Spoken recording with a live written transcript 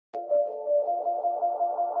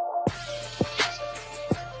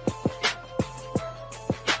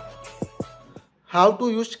How to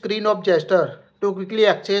use screen of gesture to quickly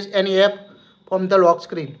access any app from the lock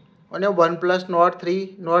screen on your OnePlus Nord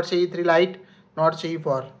 3, Nord Series 3 Lite, Nord Series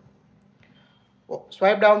 4.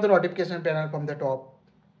 Swipe down the notification panel from the top.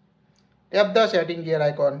 Tap the setting gear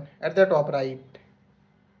icon at the top right.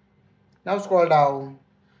 Now scroll down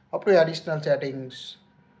up to additional settings.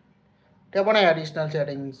 Tap on additional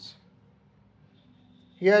settings.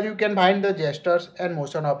 Here you can find the gestures and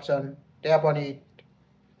motion option. Tap on it.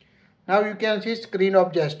 Now you can see screen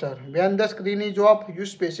of gesture. When the screen is off,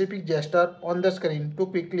 use specific gesture on the screen to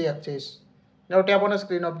quickly access. Now tap on a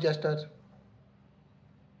screen of gesture.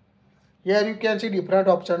 Here you can see different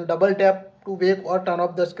options. Double tap to wake or turn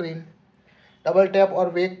off the screen. Double tap or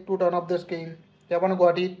wake to turn off the screen. Tap on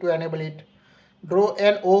got it to enable it. Draw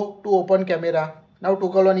an O to open camera. Now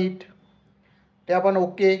toggle on it. Tap on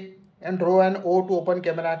OK and draw an O to open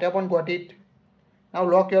camera. Tap on got it. Now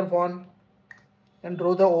lock your phone and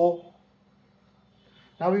draw the O.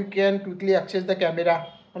 Now you can quickly access the camera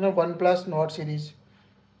on a OnePlus Nord Series.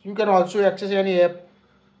 You can also access any app.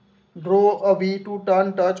 Draw a V to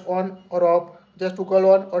turn touch on or off. Just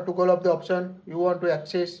toggle on or toggle off the option you want to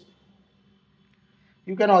access.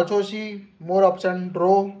 You can also see more options.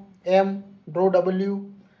 Draw M, draw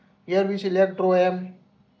W. Here we select draw M.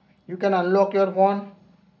 You can unlock your phone,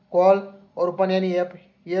 call or open any app.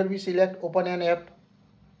 Here we select open an app.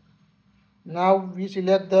 Now we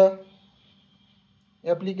select the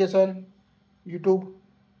application YouTube.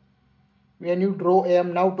 When you draw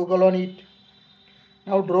M, now toggle on it.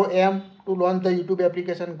 Now draw M to launch the YouTube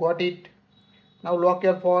application. Got it. Now lock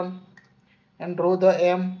your phone and draw the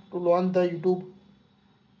M to launch the YouTube.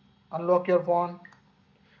 Unlock your phone.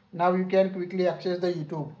 Now you can quickly access the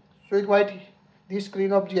YouTube. So it's quite this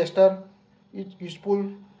screen of gesture is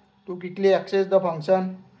useful to quickly access the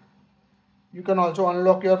function. You can also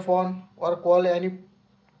unlock your phone or call any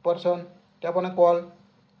person. Tap on a call.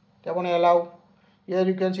 Tap on allow. Here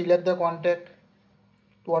you can select the contact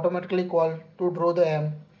to automatically call to draw the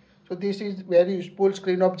M. So this is very useful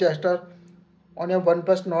screen of gesture on your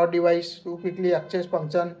OnePlus Nord device to quickly access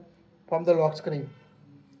function from the lock screen.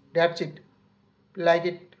 That's it. Like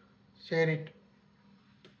it, share it.